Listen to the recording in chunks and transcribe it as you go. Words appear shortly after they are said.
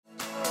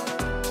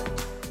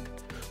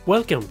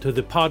Welcome to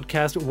the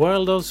podcast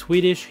World of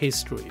Swedish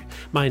History.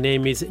 My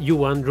name is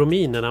Johan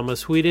Romin and I'm a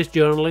Swedish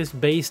journalist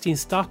based in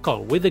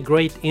Stockholm with a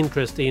great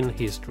interest in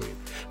history.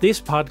 This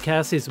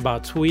podcast is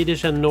about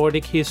Swedish and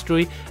Nordic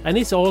history and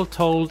it's all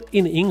told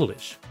in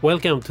English.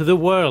 Welcome to the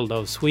World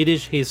of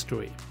Swedish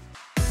History.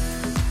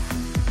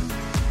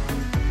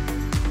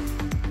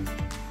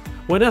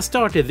 When I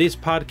started this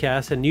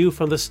podcast, I knew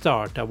from the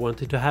start I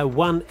wanted to have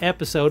one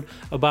episode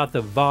about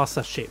the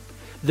Vasa ship,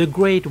 the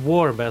great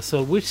war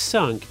vessel which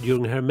sunk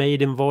during her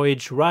maiden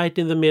voyage right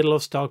in the middle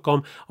of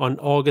Stockholm on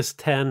August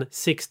 10,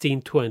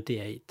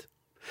 1628.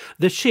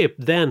 The ship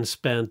then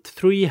spent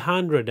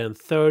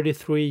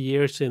 333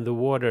 years in the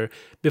water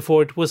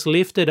before it was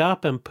lifted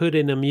up and put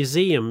in a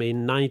museum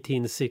in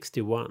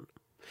 1961.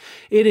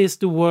 It is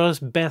the world's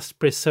best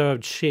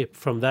preserved ship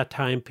from that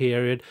time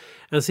period,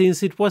 and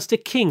since it was the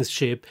king's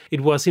ship,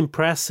 it was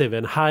impressive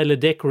and highly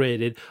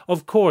decorated,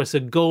 of course a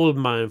gold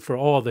mine for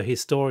all the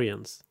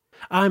historians.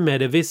 I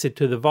made a visit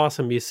to the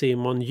Vasa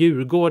Museum on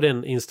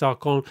Djurgården in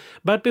Stockholm,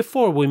 but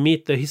before we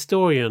meet the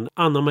historian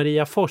Anna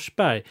Maria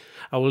Forssberg,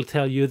 I will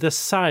tell you the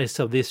size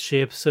of this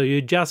ship so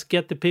you just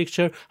get the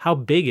picture how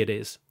big it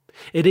is.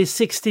 It is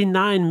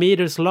 69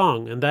 meters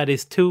long and that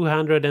is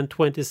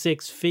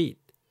 226 feet.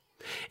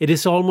 It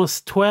is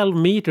almost 12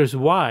 meters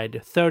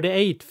wide,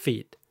 38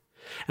 feet,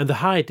 and the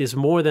height is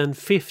more than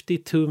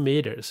 52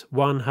 meters,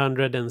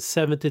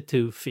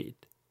 172 feet.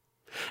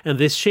 And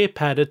this ship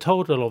had a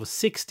total of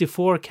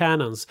 64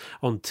 cannons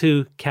on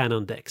 2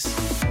 cannon decks.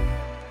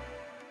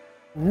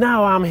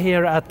 Now I'm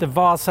here at the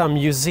Vasa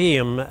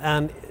Museum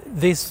and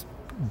this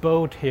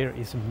boat here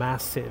is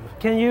massive.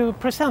 Can you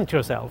present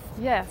yourself?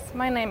 Yes,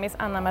 my name is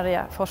Anna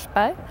Maria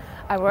Forssberg.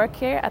 I work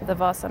here at the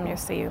Vasa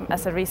Museum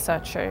as a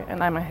researcher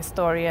and I'm a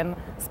historian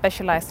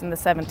specialized in the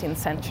 17th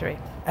century.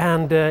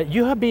 And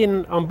you have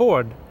been on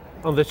board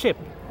on the ship?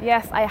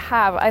 Yes, I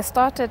have. I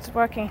started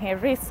working here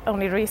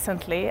only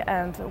recently,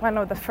 and one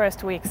of the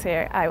first weeks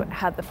here I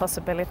had the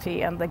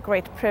possibility and the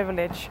great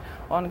privilege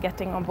on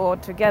getting on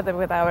board together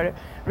with our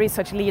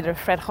research leader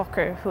Fred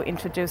Hocker, who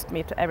introduced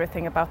me to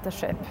everything about the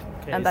ship.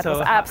 Okay, and that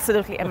was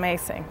absolutely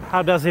amazing.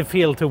 How does it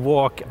feel to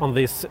walk on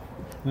this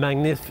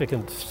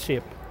magnificent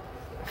ship?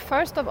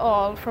 First of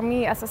all, for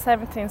me as a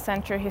 17th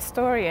century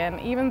historian,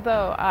 even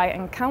though I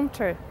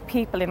encounter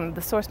people in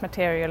the source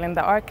material in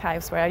the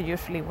archives where I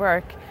usually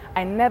work,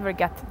 I never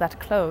get that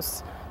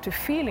close to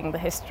feeling the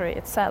history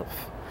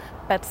itself.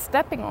 But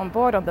stepping on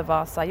board on the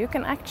Vasa, you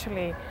can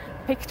actually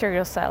picture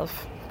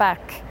yourself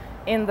back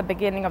in the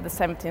beginning of the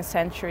 17th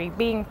century,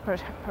 being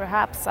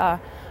perhaps a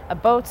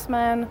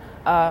boatsman,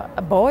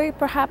 a boy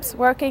perhaps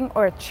working,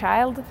 or a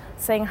child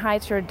saying hi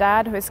to your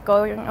dad who is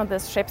going on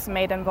this ship's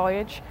maiden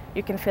voyage.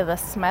 You can feel the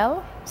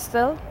smell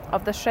still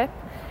of the ship,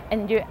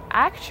 and you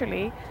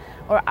actually,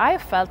 or I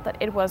felt that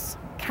it was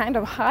kind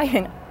of high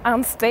and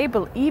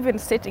unstable even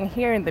sitting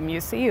here in the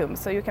museum,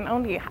 so you can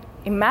only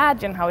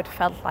imagine how it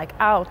felt like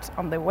out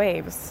on the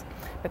waves,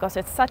 because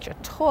it's such a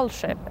tall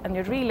ship and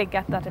you really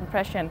get that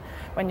impression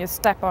when you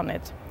step on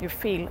it. You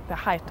feel the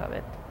height of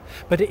it.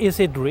 But is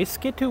it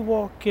risky to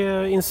walk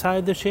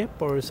inside the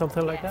ship or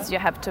something like that? You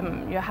have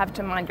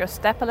to mind your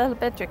step a little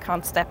bit. You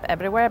can't step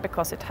everywhere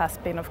because it has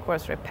been, of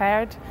course,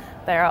 repaired.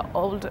 There are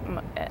old,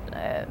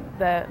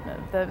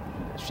 the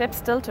ship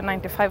still to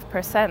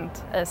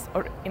 95% is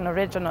in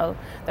original.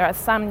 There are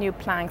some new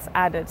planks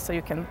added so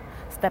you can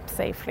step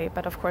safely,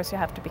 but of course you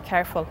have to be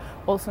careful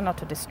also not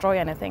to destroy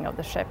anything of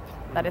the ship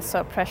that is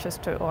so precious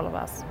to all of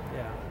us.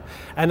 Yeah.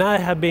 And I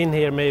have been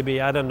here maybe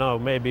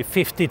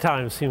 50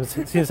 times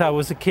since I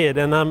was a kid,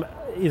 and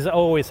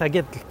I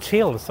get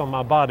chills on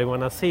my body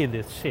when I see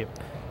this ship.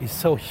 It's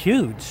so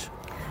huge.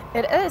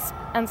 It is,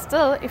 and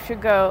still if you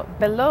go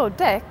below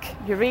deck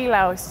you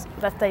realize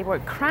that they were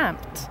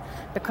cramped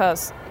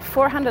because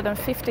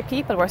 450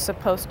 people were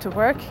supposed to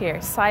work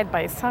here side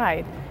by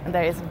side and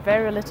there is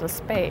very little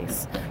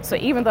space. So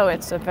even though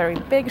it's a very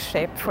big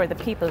ship for the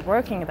people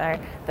working there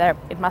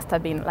it must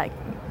have been like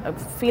a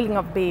feeling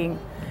of being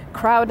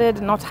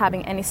crowded, not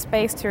having any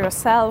space to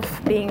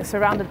yourself, being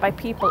surrounded by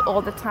people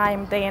all the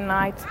time, day and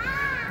night.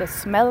 The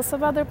smells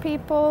of other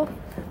people,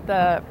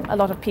 a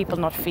lot of people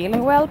not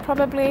feeling well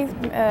probably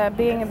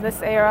being in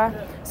this era.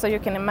 So you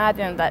can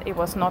imagine that it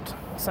was not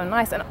so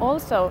nice, and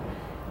also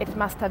it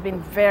must have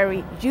been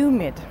very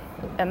humid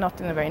and not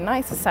in a very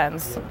nice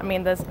sense. I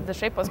mean, the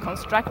ship was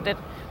constructed,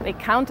 they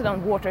counted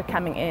on water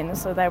coming in,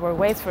 so there were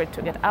ways for it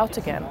to get out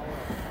again.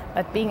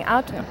 But being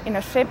out in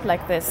a ship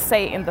like this,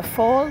 say in the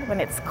fall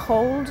when it's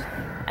cold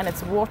and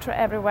it's water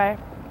everywhere,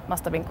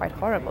 must have been quite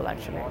horrible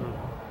actually.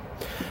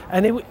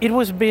 And it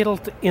was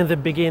built in the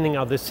beginning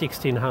of the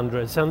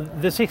 1600s, and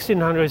the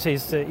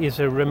 1600s is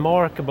a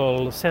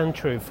remarkable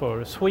century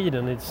for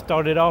Sweden. It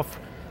started off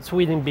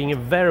Sweden being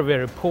very,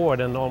 very poor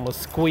and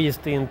almost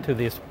squeezed into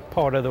this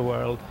part of the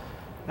world.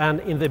 And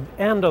in the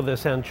end of the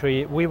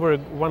century, we were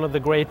one of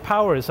the great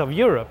powers of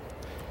Europe.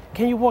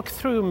 Can you walk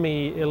through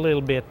me a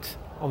little bit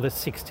on the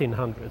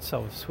 1600s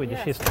of Swedish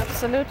history?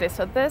 Absolutely.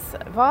 So this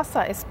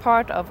Vasa is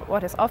part of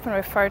what is often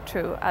referred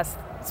to as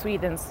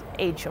Sweden's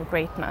age of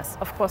greatness.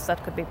 Of course,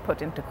 that could be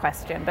put into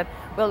question, but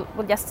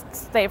we'll just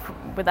stay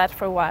with that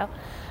for a while.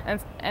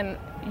 And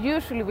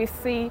usually we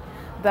see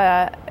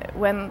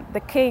when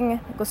the king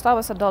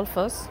Gustavus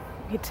Adolphus,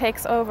 he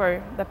takes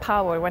over the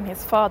power when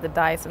his father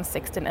dies in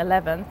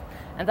 1611,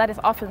 and that is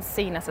often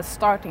seen as a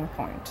starting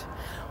point.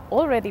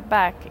 Already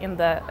back in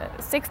the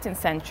 16th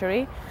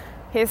century,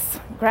 his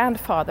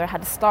grandfather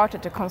had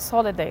started to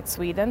consolidate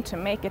Sweden, to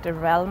make it a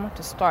realm,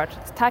 to start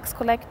tax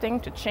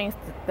collecting, to change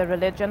the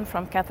religion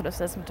from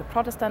Catholicism to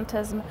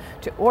Protestantism,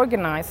 to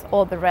organize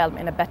all the realm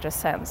in a better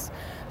sense.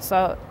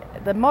 So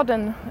the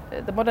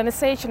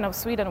modernization of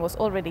Sweden was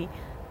already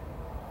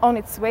on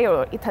its way,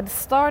 or it had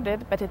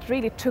started, but it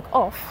really took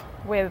off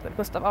with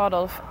Gustav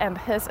Adolf and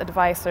his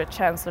advisor,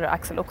 Chancellor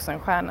Axel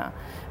Oxenstierna.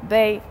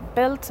 They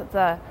built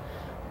the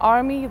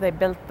army, they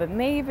built the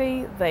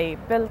navy, they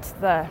built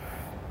the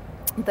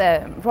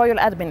royal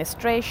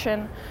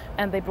administration,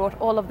 and they brought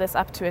all of this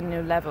up to a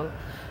new level.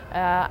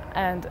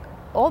 And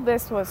all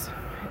this was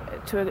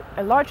to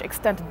a large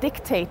extent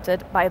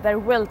dictated by their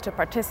will to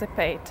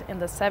participate in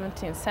the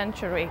 17th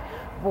century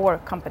war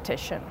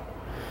competition.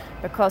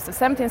 Because the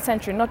 17th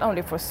century, not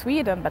only for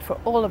Sweden but for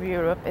all of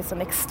Europe, is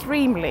an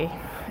extremely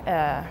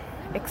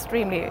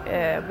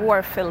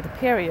war-filled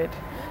period,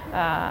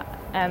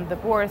 and the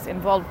wars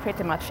involved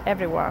pretty much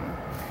everyone.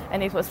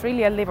 And it was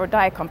really a live or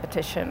die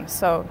competition.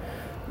 So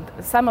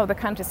some of the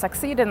countries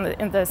succeeded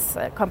in this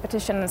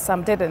competition and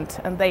some didn't,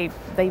 and they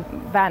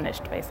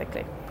vanished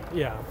basically.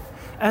 Yeah.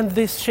 And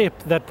this ship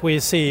that we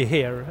see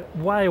here,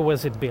 why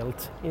was it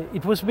built?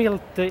 It was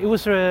built, it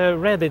was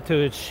ready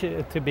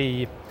to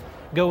be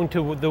going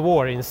to the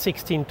war in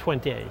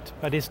 1628,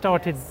 but it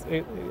started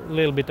a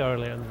little bit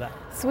earlier than that.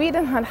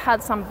 Sweden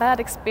had some bad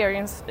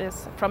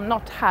experiences from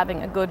not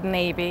having a good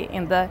navy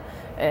in the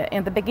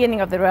beginning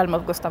of the realm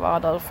of Gustav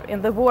Adolf.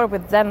 In the war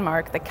with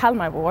Denmark, the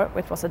Kalmar War,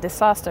 which was a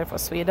disaster for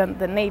Sweden,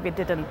 the navy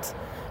didn't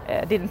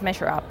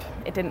measure up.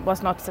 It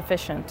was not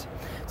sufficient.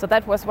 So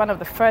that was one of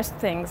the first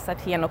things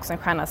that he and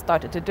Oxenstierna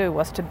started to do,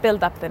 was to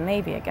build up the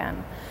navy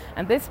again.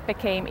 And this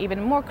became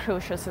even more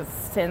crucial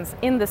since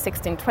in the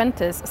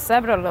 1620s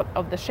several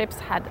of the ships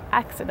had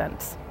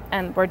accidents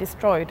and were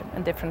destroyed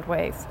in different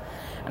ways.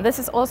 And this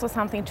is also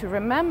something to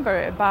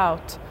remember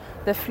about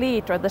the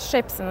fleet or the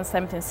ships in the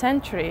 17th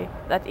century,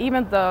 that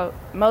even though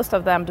most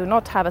of them do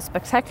not have a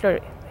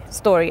spectacular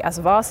story as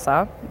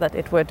Vasa, that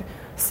it would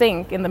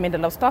sink in the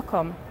middle of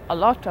Stockholm, a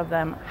lot of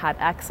them had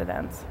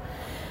accidents.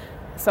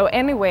 So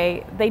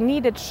anyway, they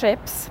needed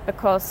ships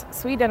because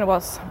Sweden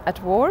was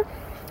at war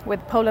with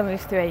Poland and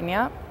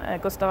Lithuania.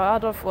 Gustav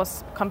Adolf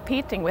was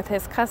competing with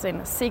his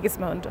cousin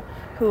Sigismund,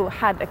 who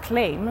had a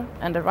claim,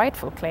 and a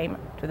rightful claim,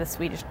 to the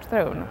Swedish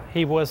throne.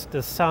 He was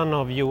the son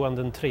of Johan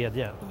III.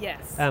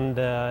 Yes. And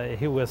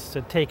he was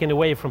taken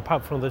away from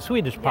the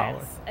Swedish power.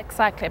 Yes,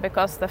 exactly,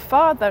 because the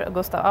father,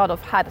 Gustav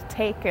Adolf, had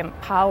taken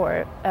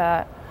power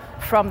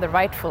from the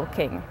rightful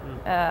king.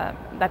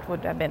 That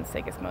would have been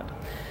Sigismund.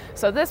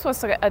 So this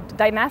was a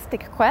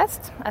dynastic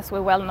quest, as we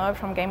well know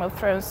from Game of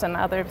Thrones and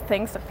other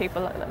things that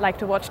people like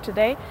to watch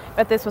today.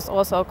 But this was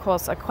also, of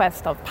course, a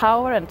quest of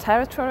power and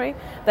territory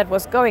that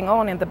was going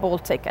on in the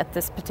Baltic at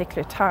this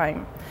particular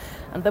time.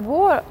 And the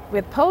war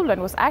with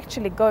Poland was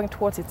actually going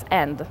towards its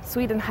end.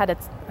 Sweden had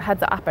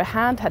the upper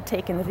hand, had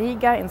taken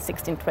Riga in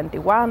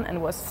 1621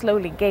 and was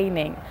slowly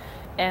gaining.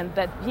 And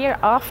that year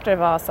after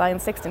Vasa, in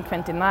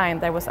 1629,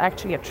 there was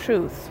actually a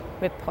truce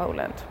with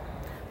Poland.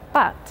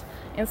 But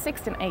in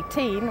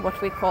 1618, what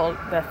we call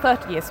the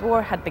 30 Years'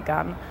 War had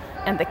begun,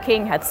 and the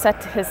king had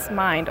set his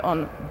mind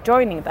on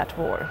joining that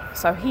war.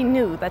 So he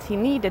knew that he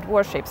needed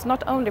warships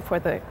not only for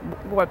the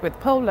war with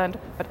Poland,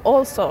 but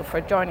also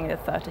for joining the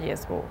 30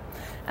 Years' War.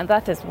 And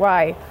that is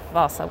why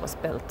Vasa was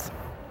built.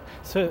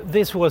 So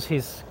this was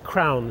his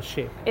crown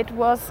ship? It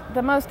was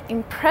the most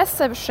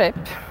impressive ship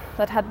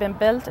that had been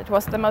built. It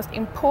was the most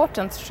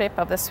important ship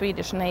of the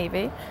Swedish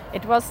Navy.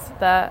 It was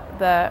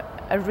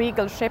a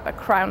regal ship, a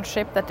crown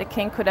ship that the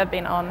king could have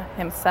been on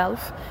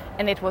himself,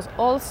 and it was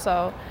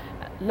also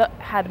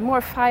had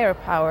more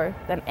firepower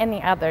than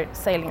any other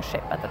sailing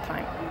ship at the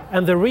time.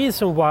 And the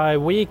reason why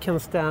we can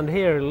stand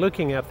here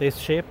looking at this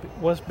ship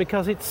was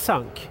because it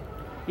sunk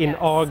in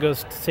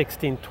August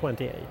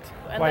 1628.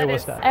 Why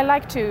was that? I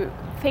like to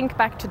think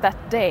back to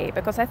that day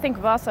because I think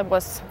Vasa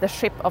was the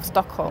ship of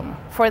Stockholm.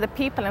 For the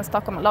people in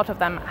Stockholm, a lot of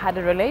them had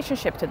a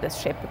relationship to this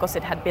ship because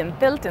it had been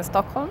built in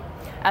Stockholm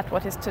at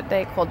what is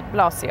today called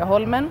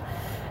Blasieholmen.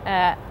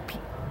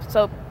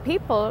 So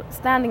people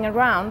standing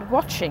around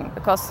watching,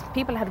 because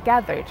people had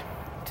gathered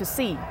to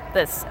see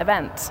this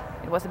event.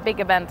 It was a big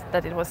event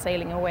that it was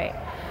sailing away.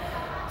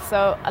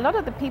 So a lot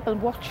of the people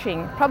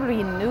watching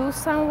probably knew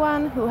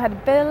someone who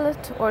had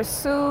built or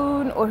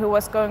soon or who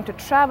was going to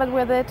travel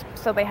with it,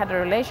 so they had a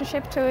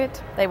relationship to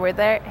it. They were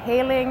there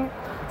hailing,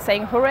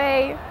 saying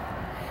hooray,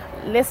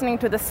 listening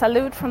to the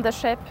salute from the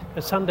ship.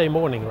 A Sunday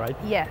morning, right?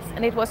 Yes,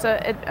 and it was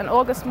an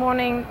August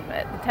morning,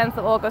 the 10th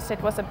of August.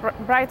 It was a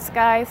bright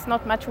skies,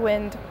 not much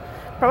wind,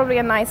 probably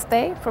a nice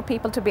day for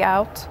people to be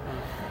out.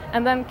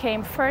 And then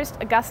came first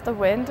a gust of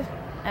wind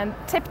and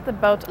tipped the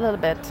boat a little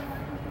bit.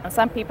 And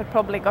some people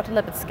probably got a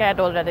little bit scared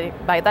already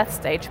by that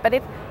stage, but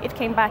it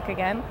came back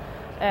again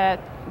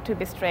to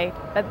be straight.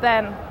 But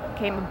then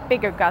came a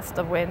bigger gust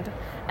of wind,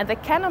 and the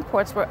cannon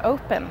ports were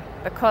open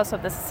because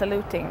of the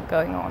saluting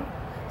going on.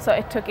 So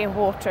it took in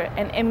water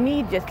and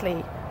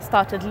immediately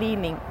started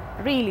leaning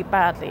really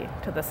badly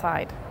to the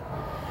side.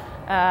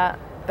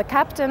 The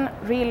captain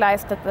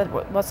realized that there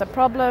was a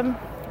problem,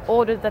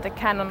 ordered that the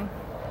cannon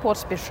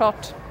ports be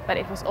shot, but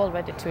it was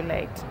already too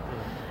late.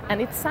 And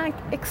it sank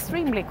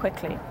extremely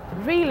quickly,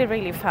 really,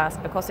 really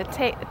fast, because it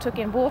took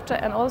in water,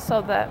 and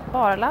also the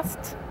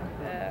barlast.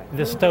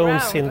 The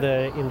stones around.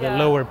 in the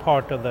lower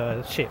part of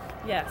the ship.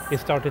 Yes. It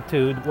started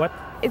to what?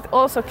 It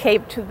also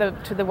caved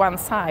to the one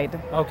side.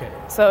 Okay.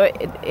 So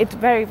it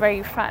very,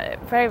 very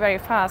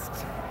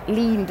fast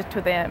leaned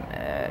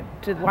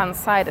to one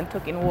side and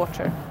took in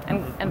water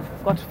and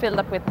got filled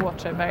up with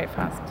water very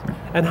fast.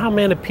 And how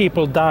many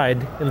people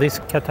died in this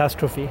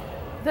catastrophe?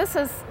 This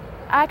is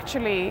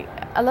actually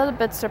a little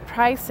bit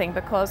surprising,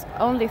 because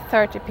only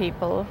 30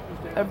 people,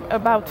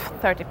 about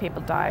 30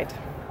 people died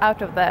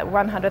out of the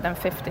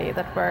 150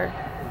 that were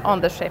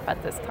on the ship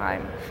at this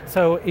time.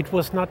 So it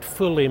was not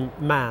fully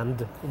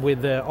manned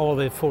with all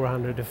the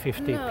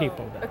 450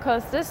 people there?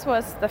 Because this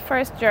was the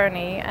first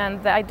journey,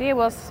 and the idea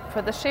was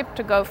for the ship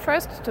to go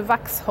first to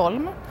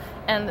Vaxholm,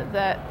 and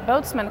the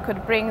boatsmen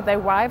could bring their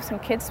wives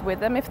and kids with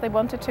them if they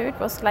wanted to. It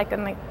was like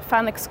a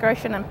fun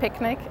excursion and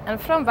picnic.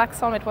 And from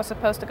Vaxholm it was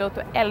supposed to go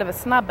to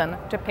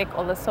Älvsnabben to pick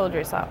all the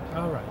soldiers up.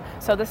 All right.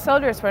 So the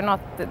soldiers were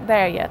not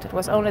there yet. It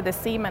was only the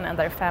seamen and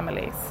their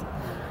families.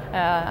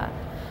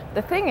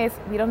 The thing is,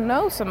 we don't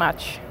know so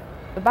much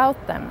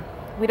about them.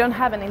 We don't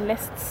have any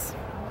lists.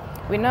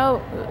 We know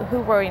who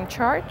were in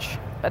charge,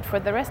 but for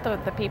the rest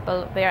of the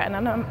people, they are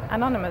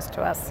anonymous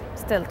to us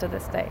still to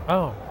this day.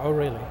 Oh,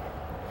 really?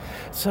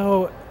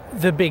 So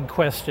the big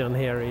question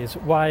here is,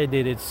 why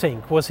did it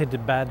sink? Was it a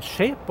bad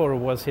ship, or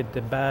was it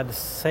a bad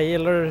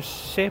sailor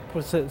ship,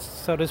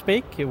 so to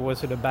speak?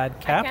 Was it a bad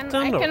captain?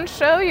 I can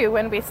show you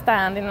when we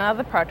stand in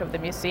another part of the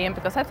museum,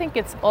 because I think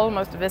it's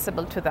almost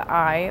visible to the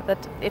eye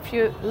that if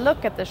you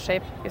look at the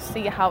ship, you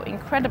see how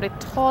incredibly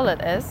tall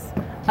it is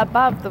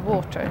above the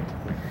water.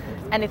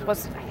 And it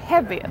was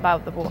heavy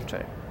above the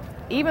water.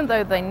 Even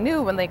though they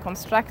knew when they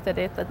constructed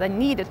it that they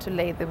needed to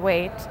lay the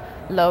weight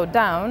low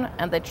down,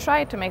 and they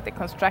tried to make the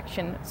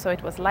construction so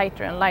it was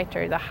lighter and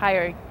lighter the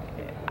higher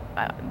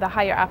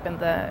up in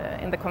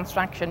the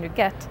construction you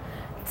get,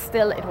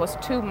 still it was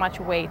too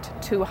much weight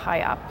too high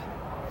up.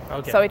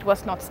 Okay. So it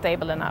was not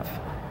stable enough.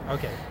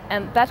 Okay.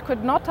 And that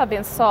could not have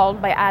been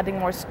solved by adding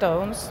more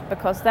stones,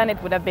 because then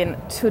it would have been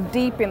too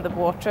deep in the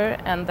water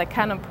and the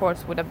cannon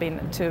ports would have been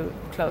too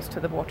close to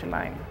the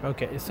waterline.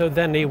 Okay, so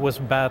then it was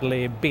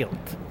badly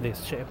built,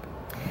 this ship.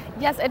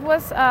 Yes, it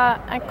was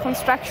a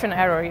construction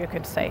error, you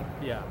could say.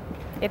 Yeah.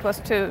 It was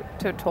too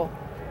tall.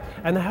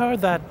 And I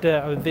heard that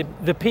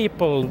the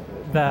people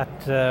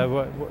that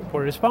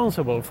were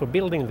responsible for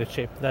building the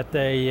ship, that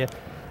they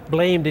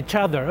blamed each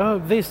other. Oh,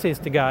 this is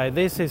the guy,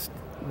 this is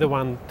the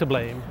one to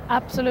blame.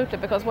 Absolutely,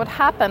 because what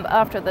happened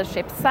after the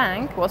ship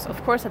sank was,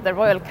 of course, at the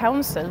Royal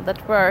Council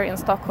that were in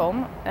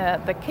Stockholm.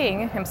 The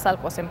king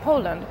himself was in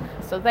Poland,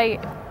 so they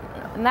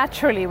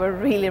naturally were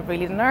really,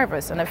 really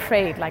nervous and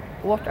afraid, like,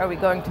 what are we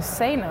going to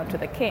say now to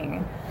the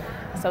king?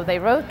 So they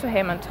wrote to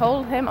him and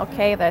told him,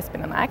 okay, there's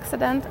been an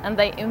accident, and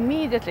they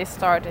immediately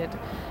started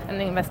an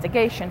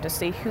investigation to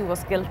see who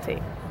was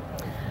guilty.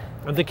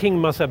 And the king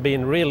must have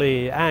been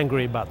really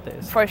angry about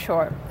this. For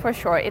sure, for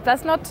sure. It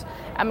does not,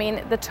 I mean,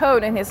 the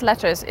tone in his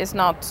letters is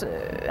not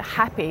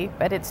happy,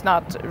 but it's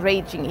not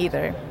raging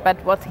either.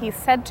 But what he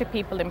said to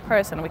people in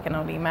person, we can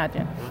only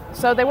imagine.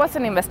 So there was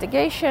an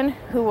investigation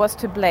who was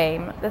to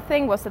blame. The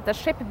thing was that the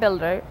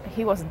shipbuilder,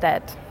 he was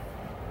dead.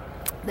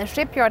 The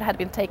shipyard had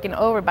been taken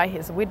over by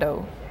his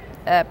widow,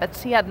 but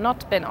she had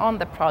not been on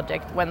the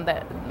project when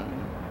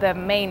the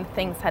main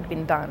things had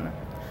been done.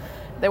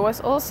 There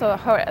was also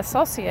her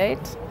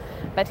associate,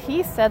 but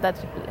he said that,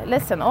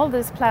 listen, all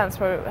these plans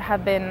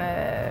have been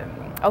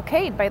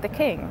okayed by the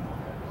king.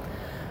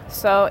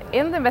 So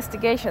in the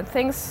investigation,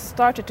 things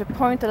started to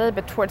point a little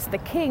bit towards the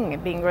king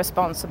being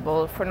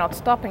responsible for not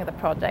stopping the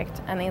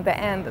project, and in the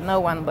end,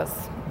 no one was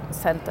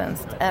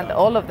sentenced, and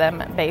all of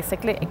them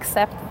basically,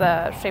 except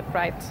the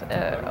shipwright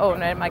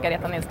owner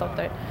Margareta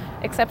Nilsdotter,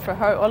 except for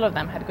her, all of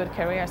them had good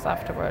careers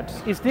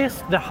afterwards. Is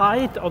this the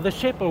height of the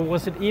ship, or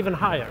was it even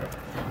higher?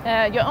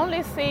 You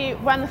only see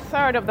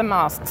 1/3 of the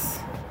masts.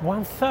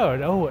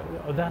 1/3? Oh,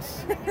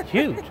 that's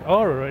huge.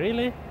 Oh,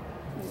 really?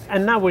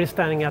 And now we're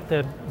standing at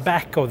the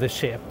back of the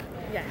ship.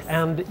 Yes.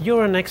 And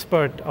you're an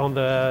expert on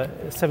the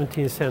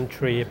 17th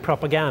century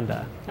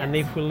propaganda. Yes. And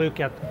if we look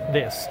at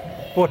this,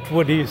 what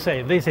would you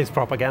say? This is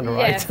propaganda,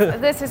 right? Yes,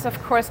 this is of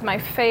course my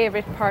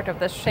favorite part of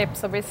the ship.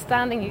 So we're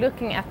standing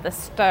looking at the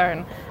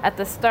stern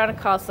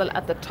castle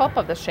at the top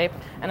of the ship.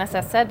 And as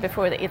I said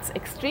before, it's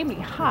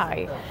extremely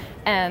high.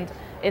 And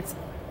it's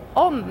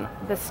on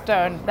the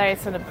stern, there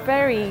is a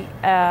very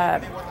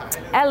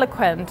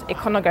eloquent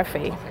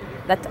iconography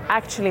that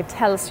actually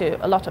tells you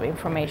a lot of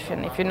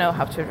information if you know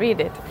how to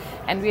read it.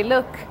 And we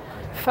look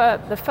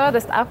the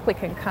furthest up we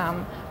can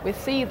come, we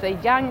see the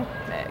young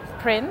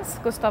prince,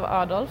 Gustav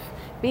Adolf,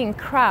 being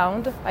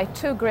crowned by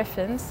 2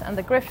 griffins, and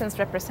the griffins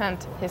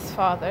represent his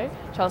father,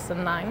 Charles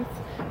IX,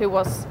 who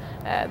was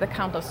the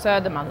Count of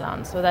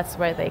Södermanland, so that's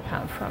where they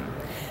come from.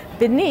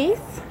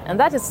 Beneath, and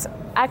that is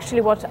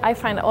actually what I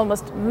find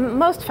almost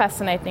most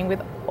fascinating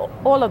with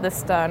all of the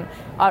stern,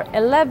 are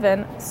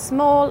 11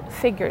 small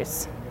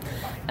figures.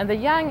 And the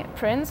young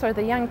prince or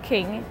the young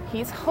king,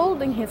 he's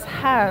holding his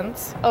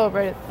hands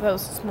over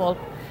those small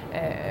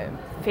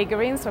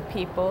figurines or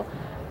people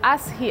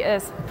as he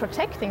is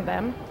protecting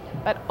them,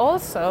 but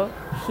also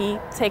he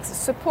takes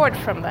support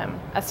from them,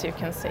 as you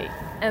can see.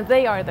 And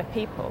they are the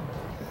people.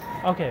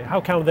 Okay,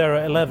 how come there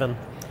are 11?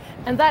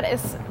 And that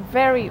is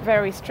very,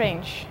 very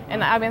strange.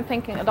 And I've been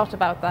thinking a lot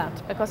about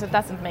that because it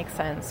doesn't make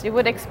sense. You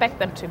would expect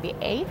them to be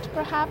 8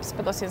 perhaps,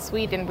 because in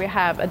Sweden we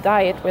have a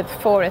diet with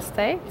 4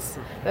 estates,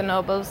 the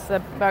nobles,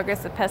 the burghers,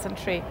 the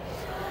peasantry,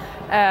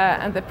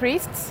 and the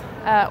priests.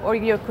 Or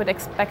you could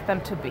expect them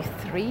to be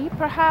 3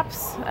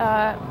 perhaps.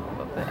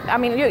 I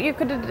mean, you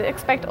could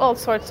expect all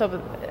sorts of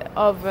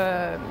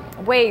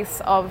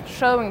ways of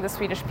showing the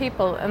Swedish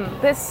people, and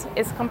this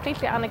is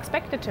completely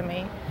unexpected to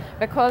me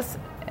because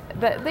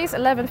these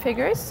 11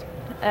 figures,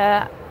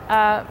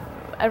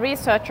 a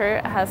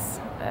researcher has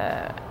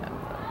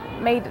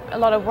made a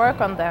lot of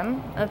work on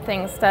them and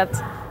thinks that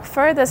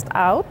furthest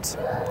out,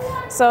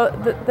 so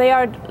they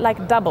are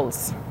like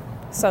doubles.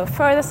 So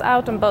furthest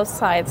out on both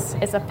sides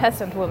is a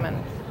peasant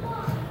woman.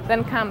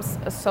 Then comes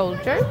a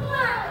soldier,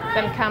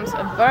 then comes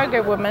a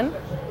burgher woman,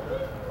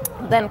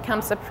 then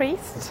comes a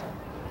priest,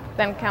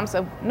 then comes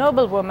a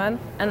noble woman,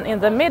 and in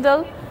the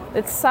middle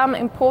it's some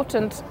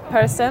important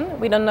person,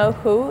 we don't know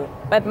who,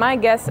 but my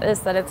guess is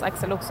that it's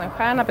Axel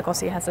Oxenstierna because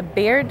he has a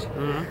beard,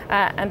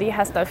 and he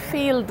has the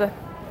field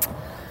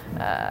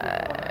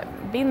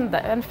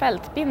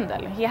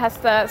Feldbindel. He has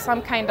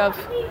some kind of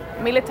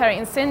military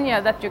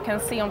insignia that you can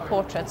see on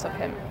portraits of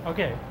him.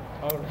 Okay.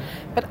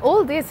 But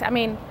all this, I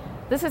mean,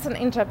 this is an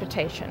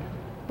interpretation.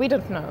 We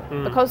don't know,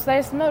 because there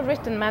is no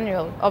written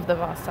manual of the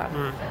Vasa.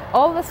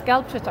 All the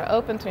sculptures are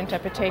open to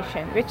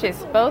interpretation, which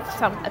is both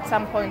at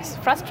some points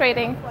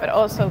frustrating, but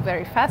also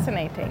very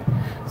fascinating.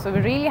 So we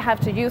really have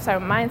to use our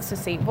minds to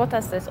see what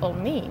does this all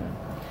mean.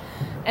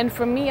 And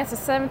for me, as a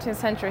 17th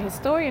century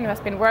historian who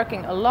has been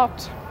working a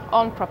lot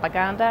on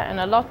propaganda and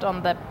a lot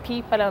on the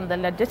people and the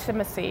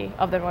legitimacy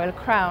of the royal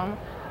crown,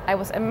 I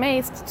was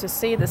amazed to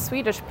see the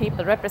Swedish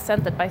people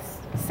represented by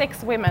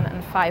 6 women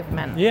and 5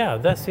 men. Yeah,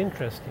 that's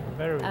interesting.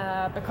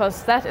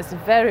 Because that is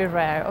very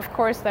rare. Of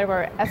course, there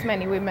were as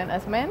many women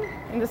as men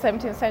in the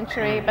 17th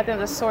century, but in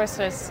the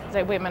sources,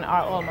 the women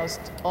are almost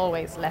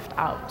always left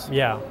out.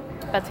 Yeah.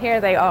 But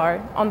here they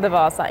are on the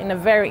Vasa in a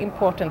very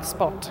important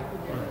spot.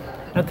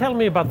 And tell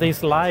me about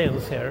these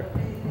lions here.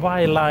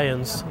 Why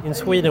lions? In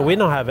Sweden, we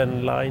don't have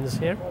any lions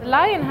here. The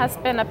lion has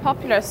been a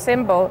popular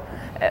symbol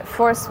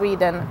for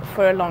Sweden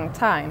for a long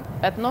time,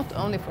 but not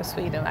only for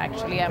Sweden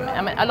actually.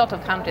 I mean, a lot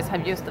of countries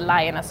have used the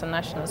lion as a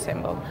national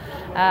symbol.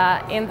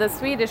 In the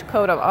Swedish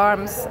coat of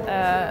arms,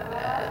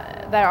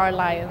 there are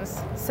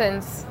lions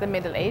since the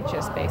Middle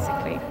Ages,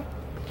 basically.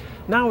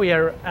 Now we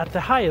are at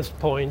the highest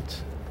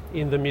point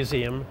in the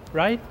museum,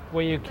 right?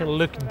 Where you can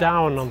look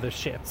down on the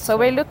ship. So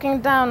we're looking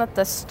down at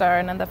the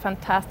stern and the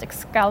fantastic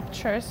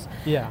sculptures.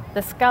 Yeah.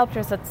 The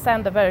sculptures that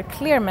send a very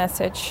clear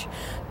message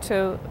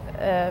to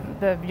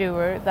the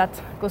viewer that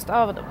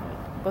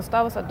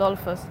Gustavus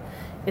Adolphus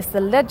is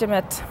the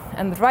legitimate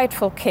and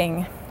rightful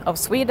king of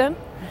Sweden,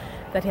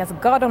 that he has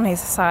God on his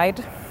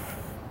side,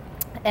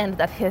 and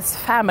that his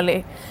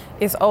family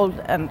is old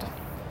and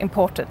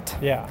important.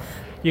 Yeah.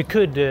 You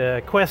could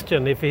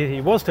question if he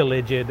was the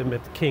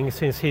legitimate king,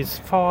 since his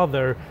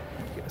father,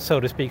 so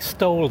to speak,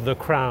 stole the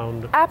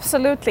crown.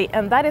 Absolutely,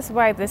 and that is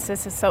why this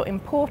is so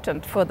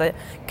important for the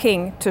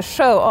king to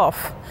show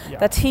off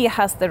that he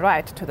has the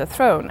right to the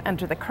throne and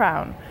to the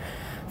crown.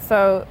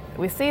 So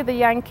we see the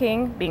young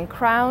king being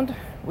crowned,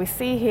 we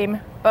see him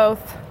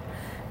both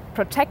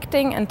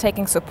protecting and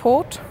taking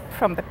support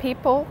from the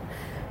people.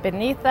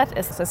 Beneath that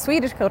is the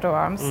Swedish coat of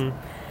arms.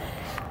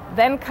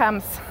 Then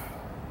comes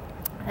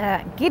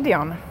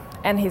Gideon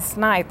and his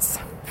knights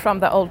from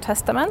the Old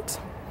Testament.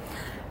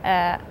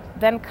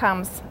 Then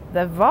comes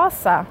the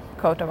Vasa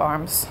coat of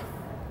arms.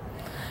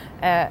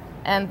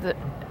 And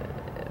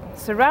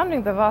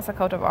surrounding the Vasa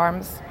coat of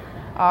arms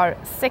are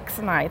 6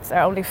 knights. There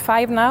are only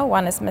 5 now,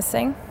 1 is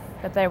missing,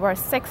 but there were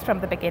 6 from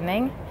the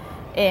beginning.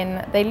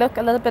 They look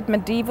a little bit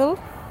medieval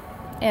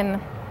in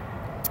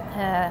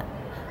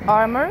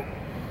armor,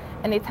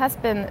 and it has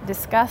been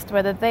discussed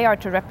whether they are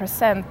to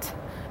represent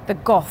the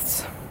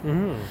Goths.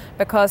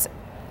 Because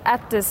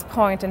at this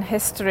point in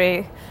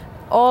history,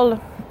 all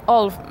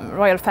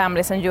royal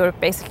families in Europe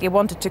basically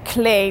wanted to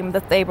claim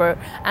that they were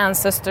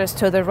ancestors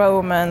to the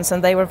Romans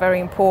and they were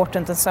very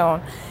important and so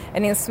on.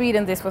 And in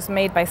Sweden this was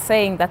made by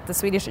saying that the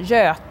Swedish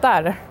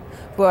Götar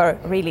were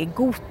really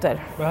Goter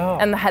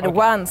and had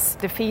once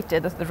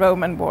defeated the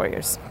Roman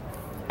warriors.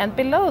 And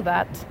below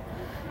that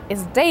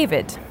is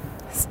David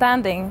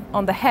standing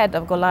on the head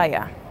of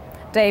Goliath,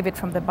 David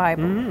from the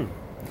Bible.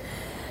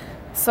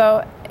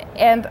 So,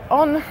 and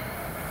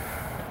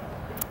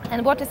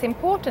what is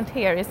important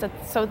here is that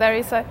there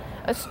is a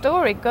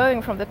story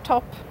going from the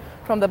top,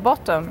 from the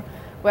bottom,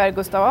 where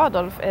Gustav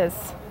Adolf is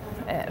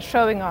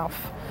showing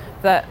off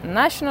the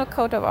national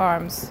coat of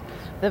arms,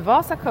 the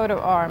Vasa coat of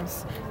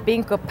arms,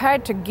 being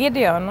compared to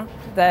Gideon,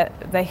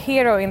 the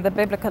hero in the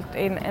biblical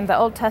in the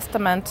Old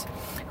Testament,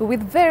 who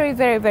with very,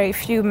 very, very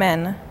few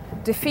men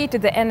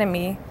defeated the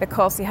enemy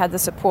because he had the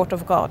support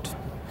of God.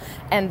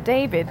 And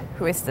David,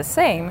 who is the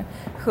same,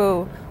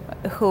 who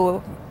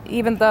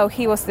even though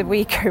he was the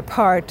weaker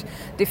part,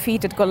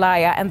 defeated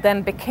Goliath and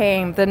then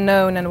became the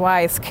known and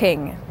wise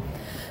king.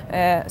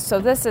 So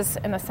this is,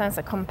 in a sense,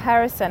 a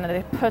comparison, and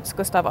it puts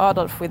Gustav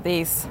Adolf with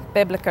these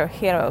biblical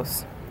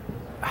heroes.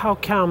 How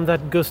come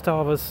that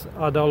Gustavus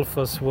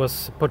Adolphus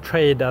was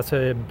portrayed as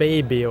a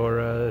baby or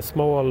a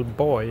small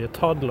boy, a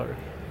toddler?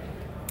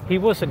 He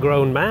was a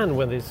grown man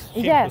when this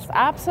ship Yes, was...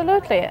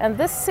 absolutely. And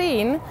this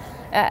scene,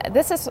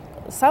 this is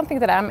something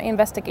that I'm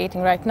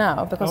investigating right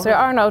now, because there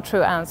are no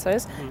true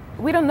answers.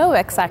 We don't know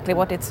exactly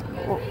what it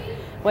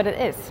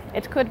is.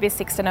 It could be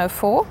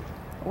 1604,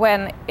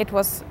 when it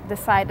was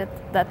decided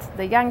that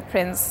the young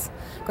prince,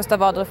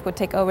 Gustav Adolf, would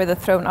take over the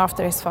throne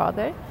after his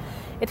father.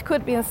 It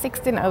could be in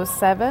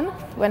 1607,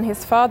 when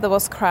his father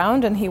was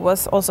crowned and he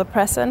was also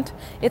present.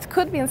 It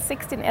could be in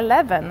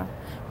 1611,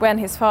 when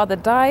his father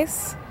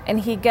dies and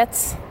he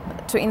gets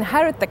to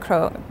inherit the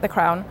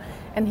crown,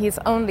 and he's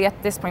only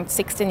at this point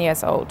 16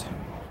 years old.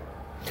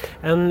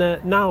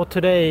 And now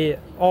today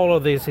all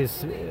of this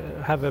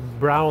have a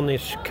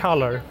brownish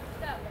color,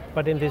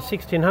 but in the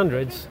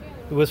 1600s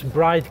it was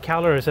bright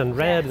colors and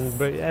red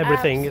and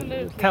everything.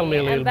 Absolutely. Tell me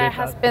a little bit.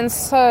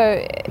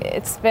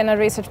 It's been a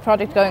research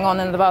project going on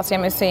in the Vasa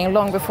Museum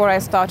long before I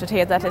started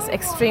here that is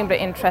extremely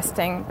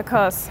interesting,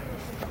 because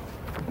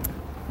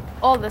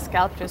all the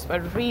sculptures were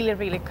really,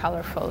 really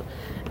colorful.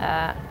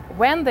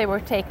 When they were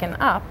taken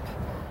up,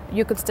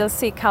 you could still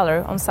see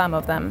color on some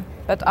of them,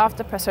 but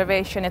after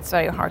preservation it's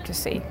very hard to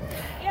see.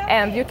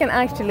 And you can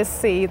actually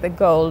see the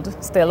gold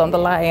still on the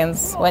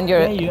lions when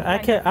you're...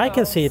 I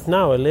can see it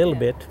now a little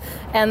bit.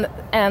 And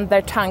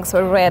their tongues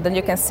were red, and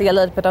you can see a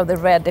little bit of the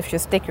red if you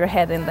stick your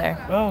head in there.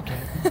 Oh,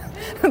 okay.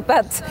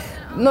 But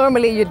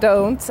normally you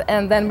don't,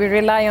 and then we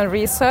rely on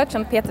research,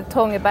 and Peter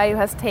Tångeberg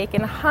has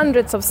taken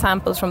hundreds of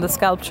samples from the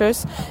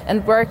sculptures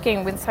and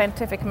working with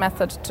scientific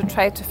methods to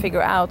try to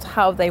figure out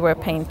how they were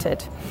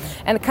painted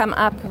and come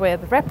up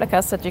with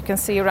replicas that you can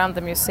see around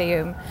the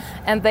museum.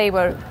 And they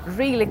were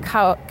really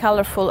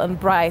colorful and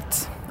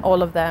bright,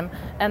 all of them.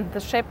 And the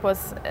ship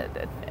was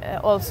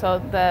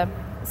also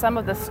some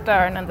of the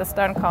stern and the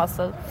stern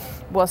castle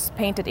was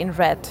painted in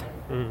red.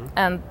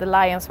 And the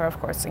lions were, of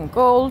course, in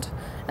gold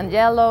and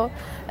yellow.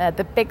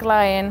 The big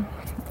lion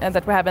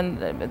that we have on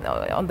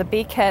the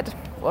beakhead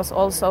was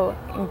also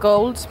in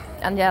gold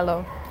and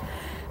yellow.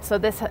 So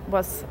this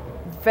was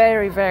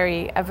a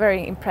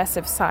very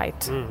impressive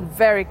sight.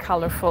 Very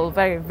colorful,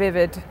 very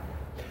vivid.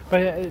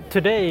 But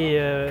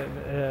today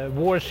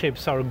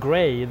warships are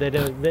grey.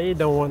 They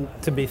don't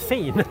want to be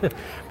seen.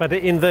 But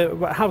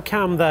how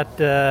come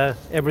that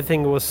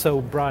everything was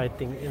so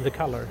bright in the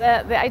color?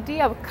 The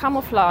idea of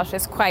camouflage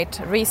is quite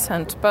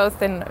recent,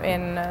 both in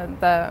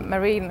the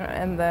marine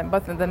and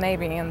both in the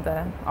navy and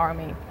the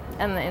army.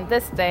 And in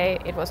this day,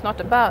 it was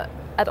not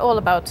at all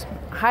about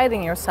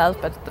hiding yourself,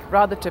 but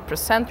rather to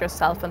present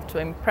yourself and to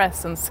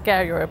impress and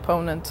scare your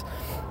opponent.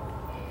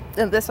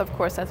 And this, of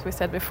course, as we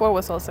said before,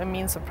 was also a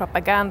means of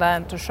propaganda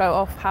and to show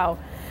off how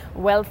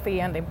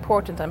wealthy and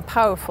important and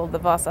powerful the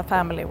Vasa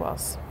family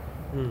was.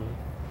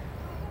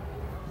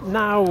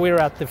 Now we're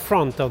at the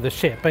front of the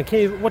ship.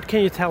 And what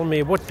can you tell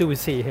me? What do we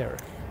see here?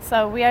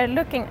 So we are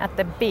looking at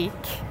the beak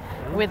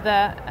with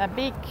a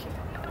big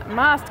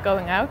mast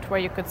going out where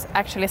you could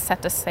actually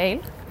set a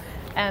sail.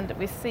 And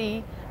we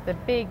see the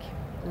big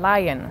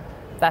lion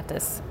that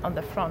is on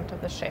the front of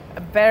the ship. A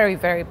very,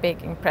 very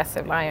big,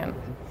 impressive lion.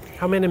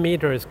 How many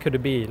meters could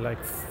it be?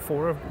 Like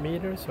 4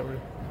 meters? Or?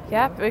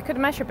 Yeah, we could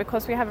measure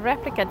because we have a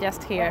replica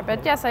just here.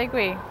 But yes, I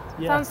agree.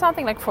 Yeah.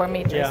 Something like 4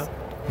 meters.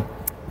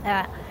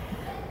 Yeah.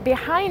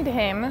 Behind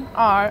him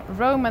are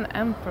Roman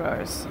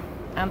emperors.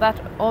 And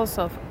that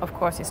also, of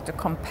course, is to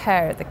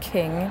compare the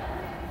king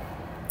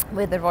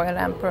with the royal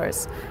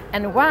emperors.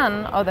 And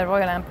one of the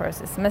royal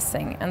emperors is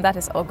missing, and that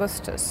is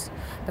Augustus,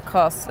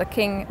 because the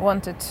king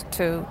wanted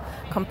to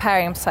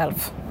compare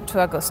himself to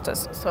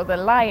Augustus. So the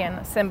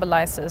lion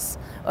symbolizes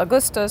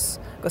Augustus,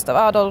 Gustav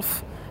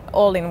Adolf,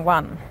 all in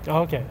one.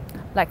 Okay.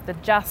 Like the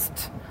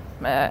just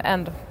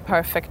and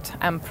perfect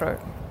emperor.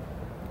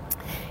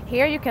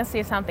 Here you can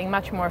see something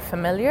much more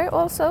familiar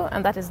also,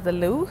 and that is the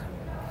loo.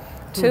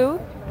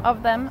 2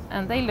 of them,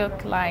 and they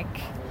look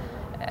like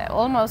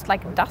almost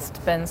like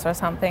dustbins or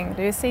something.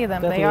 Do you see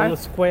them? That little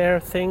square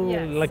thing,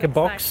 yes, like a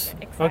box?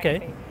 Exactly.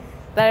 Okay.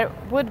 There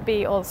would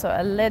be also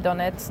a lid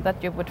on it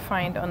that you would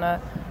find on an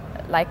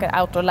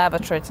outdoor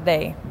lavatory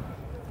today.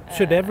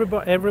 Should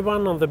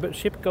everyone on the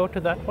ship go to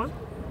that one?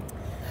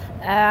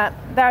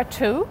 There are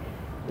 2,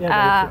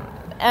 Yeah,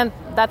 and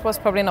that was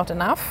probably not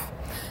enough.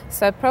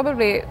 So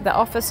probably the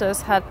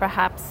officers had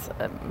perhaps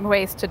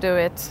ways to do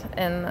it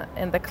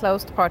in the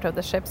closed part of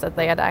the ships that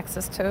they had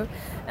access to,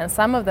 and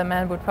some of the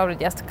men would probably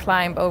just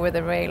climb over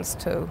the rails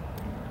to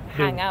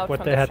hang out what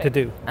from they the had ship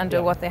to do and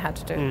do what they had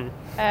to do.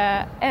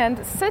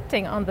 And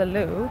sitting on the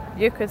loo,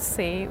 you could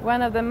see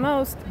one of the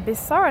most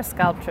bizarre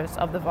sculptures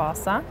of the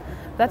Vasa.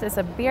 That is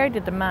a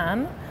bearded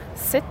man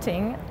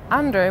sitting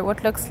under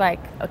what looks like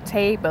a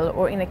table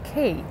or in a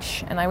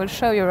cage, and I will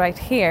show you right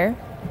here.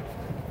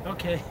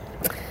 Okay.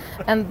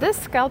 And this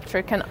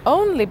sculpture can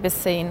only be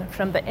seen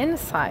from the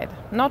inside,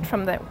 not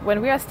from the...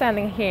 When we are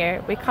standing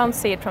here, we can't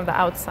see it from the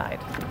outside.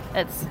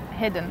 It's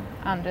hidden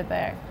under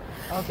there.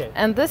 Okay.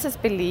 And this is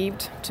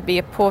believed to be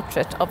a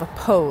portrait of a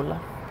Pole,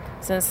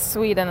 since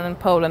Sweden and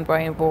Poland were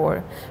in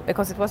war,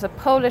 because it was a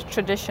Polish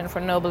tradition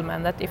for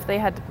noblemen that if they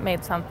had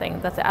made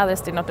something that the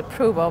others did not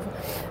approve of,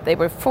 they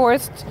were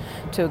forced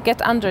to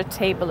get under a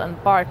table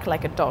and bark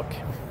like a dog.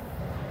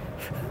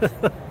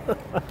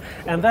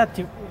 And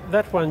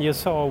that one you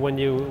saw when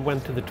you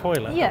went to the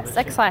toilet? Yes,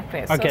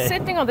 exactly. Okay. So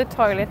sitting on the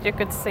toilet, you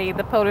could see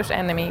the Polish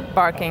enemy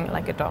barking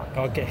like a dog.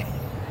 Okay.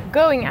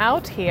 Going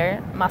out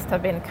here must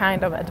have been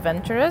kind of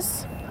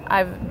adventurous.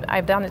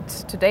 I've done it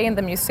today in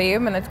the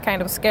museum, and it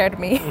kind of scared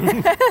me.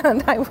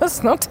 And I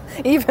was not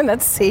even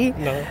at sea.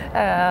 No.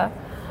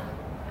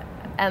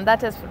 And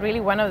that is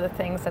really one of the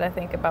things that I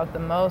think about the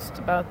most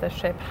about the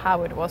ship,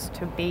 how it was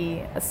to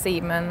be a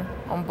seaman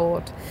on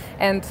board.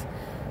 And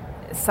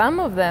some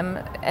of them,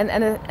 and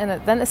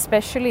then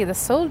especially the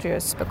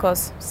soldiers,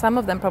 because some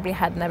of them probably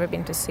had never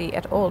been to sea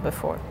at all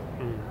before.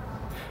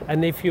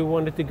 And if you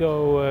wanted to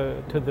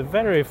go to the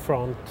very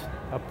front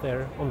up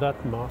there on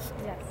that mast,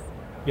 Yes.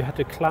 you had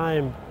to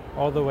climb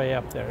all the way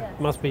up there. Yes.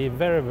 It must be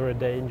very, very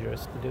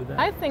dangerous to do that.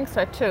 I think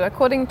so too.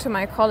 According to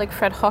my colleague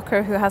Fred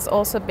Hocker, who has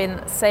also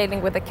been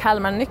sailing with the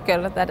Kalmar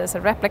Nyckel, that is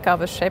a replica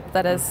of a ship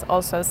that is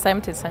also a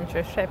 17th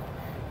century ship,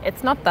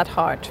 it's not that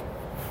hard.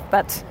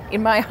 But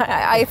in my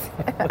I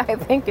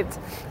think it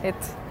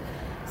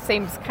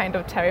seems kind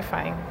of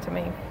terrifying to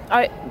me.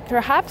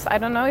 Perhaps, I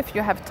don't know if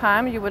you have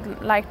time, you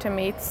would like to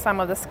meet some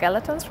of the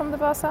skeletons from the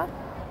Vasa?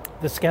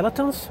 The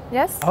skeletons?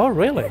 Yes. Oh,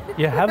 really?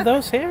 You have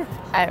those here?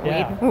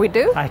 Yeah. We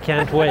do. I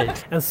can't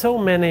wait. And so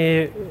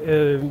many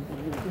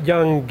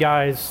young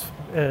guys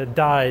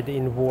died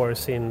in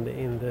wars in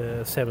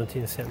the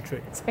 17th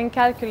century. It's been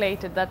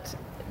calculated that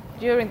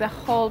during the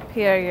whole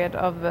period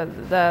of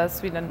the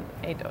Sweden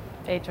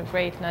Age of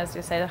Greatness,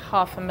 you say that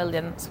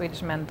 500,000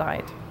 Swedish men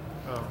died,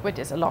 which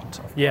is a lot,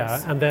 of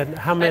course. And then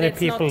how many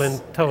people in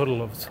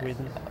total of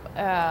Sweden?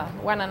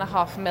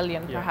 1.5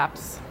 million,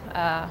 perhaps.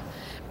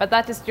 But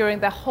that is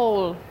during the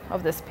whole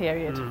of this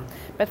period.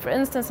 But for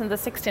instance, in the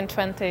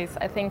 1620s,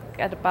 I think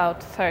at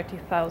about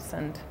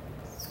 30,000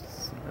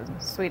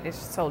 Swedish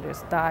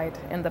soldiers died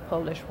in the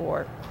Polish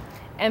War,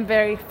 and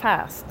very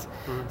fast.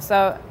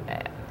 So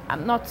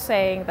I'm not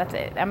saying that,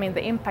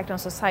 the impact on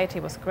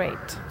society was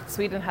great.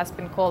 Sweden has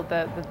been called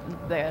the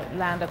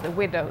land of the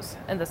widows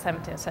in the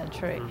 17th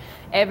century.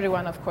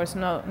 Everyone, of course,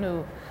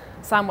 knew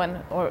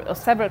someone or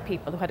several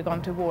people who had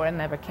gone to war and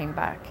never came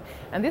back.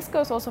 And this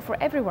goes also for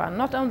everyone,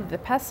 not only the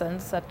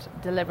peasants that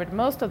delivered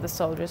most of the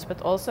soldiers,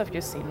 but also if you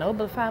see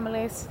noble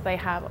families, they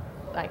have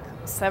like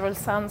several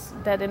sons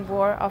dead in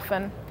war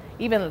often,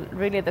 even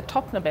really the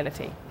top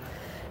nobility.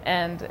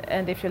 And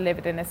if you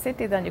lived in a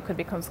city, then you could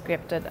be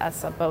conscripted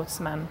as a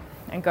boatsman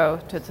and go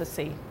to the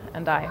sea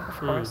and die, of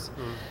course.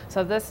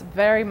 So this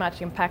very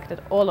much impacted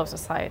all of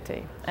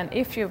society. And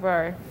if you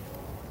were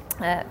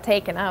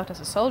taken out as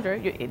a soldier,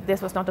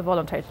 this was not a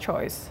voluntary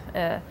choice.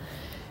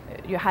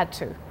 You had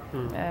to.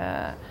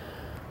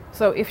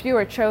 So if you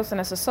were chosen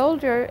as a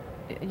soldier,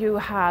 you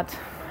had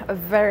a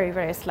very,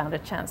 very slender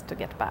chance to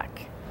get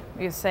back.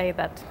 You say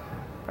that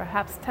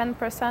perhaps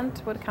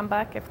 10% would come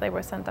back if they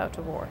were sent out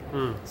to war.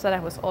 So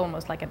that was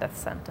almost like a death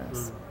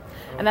sentence.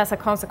 And as a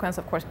consequence,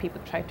 of course,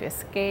 people tried to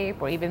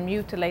escape or even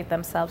mutilate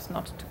themselves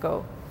not to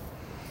go.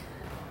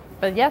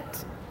 But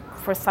yet,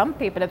 for some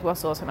people, it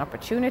was also an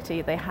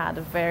opportunity. They had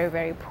a very,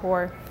 very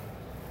poor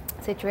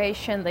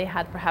situation. They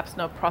had perhaps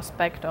no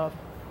prospect of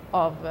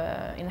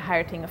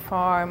inheriting a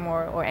farm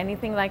or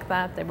anything like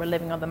that. They were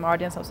living on the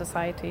margins of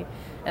society.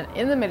 And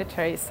in the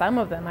military, some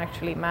of them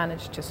actually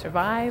managed to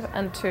survive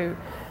and to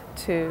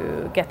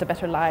get a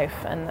better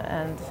life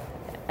and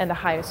a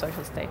higher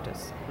social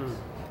status.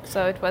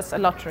 So it was a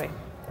lottery.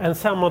 And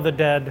some of the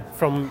dead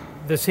from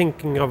the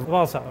sinking of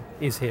Vasa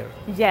is here.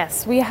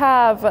 Yes, we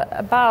have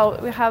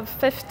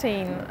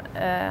 15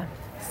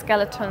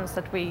 skeletons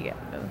that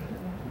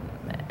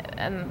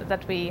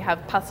we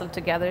have puzzled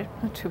together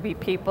to be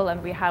people,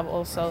 and we have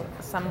also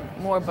some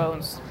more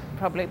bones,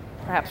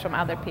 perhaps from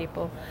other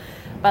people.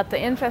 But the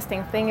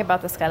interesting thing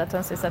about the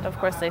skeletons is that, of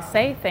course, they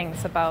say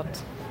things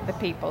about the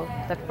people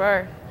that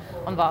were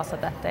on Vasa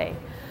that day.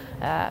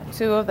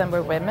 2 of them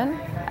were women,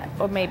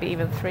 or maybe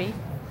even 3.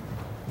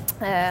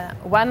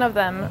 One of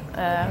them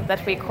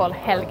that we call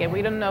Helge,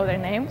 we don't know their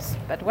names,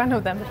 but one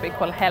of them that we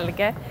call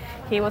Helge,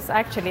 he was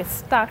actually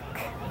stuck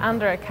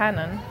under a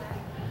cannon,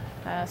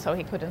 so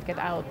he couldn't get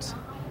out.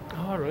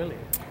 Oh, really?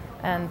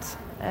 And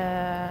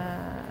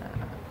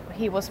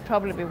he was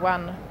probably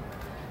one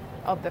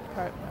of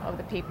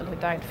the people who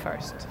died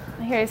first.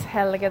 Here is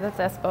Helge that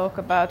I spoke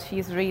about.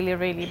 He's really,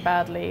 really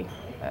badly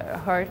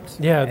hurt.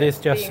 Yeah, there's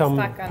just some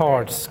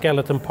parts,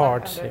 skeleton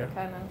parts here.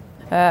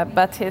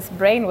 But his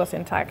brain was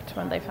intact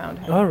when they found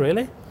him. Oh,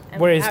 really?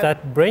 And where is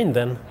that brain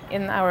then?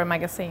 In our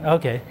magazine.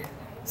 Okay.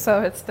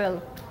 So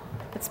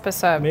it's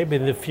preserved. Maybe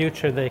in the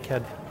future they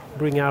could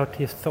bring out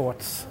his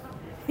thoughts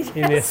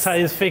in a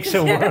science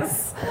fiction world.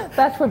 Yes,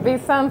 that would be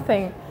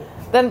something.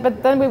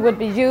 But then we would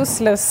be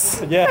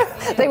useless. Yeah.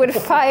 They would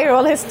fire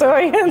all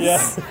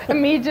historians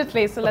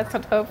immediately, so let's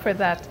not hope for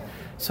that.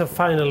 So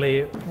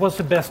finally, what's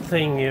the best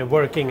thing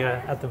working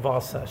at the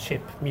Vasa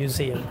Ship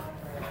Museum?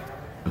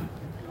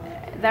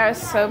 There are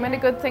so many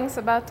good things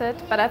about it,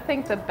 but I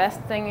think the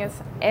best thing is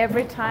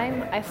every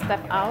time I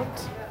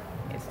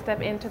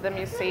step into the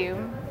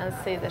museum and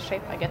see the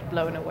ship, I get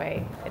blown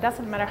away. It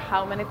doesn't matter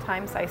how many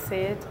times I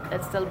see it,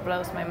 it still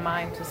blows my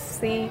mind to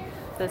see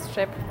this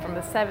ship from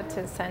the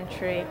 17th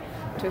century,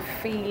 to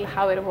feel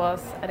how it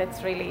was, and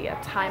it's really a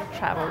time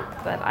travel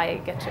that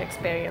I get to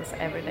experience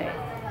every day.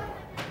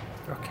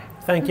 Okay,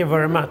 thank you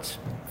very much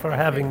for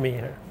having me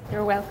here.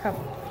 You're welcome.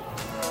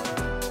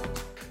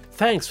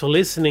 Thanks for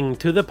listening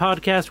to the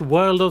podcast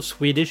World of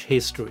Swedish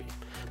History.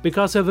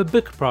 Because of a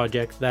book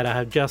project that I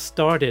have just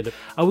started,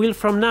 I will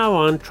from now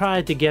on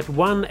try to get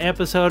one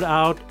episode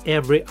out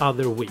every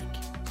other week.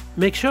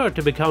 Make sure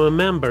to become a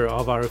member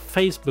of our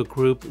Facebook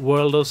group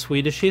World of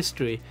Swedish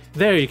History.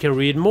 There you can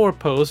read more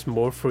posts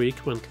more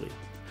frequently.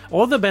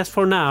 All the best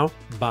for now.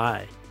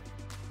 Bye.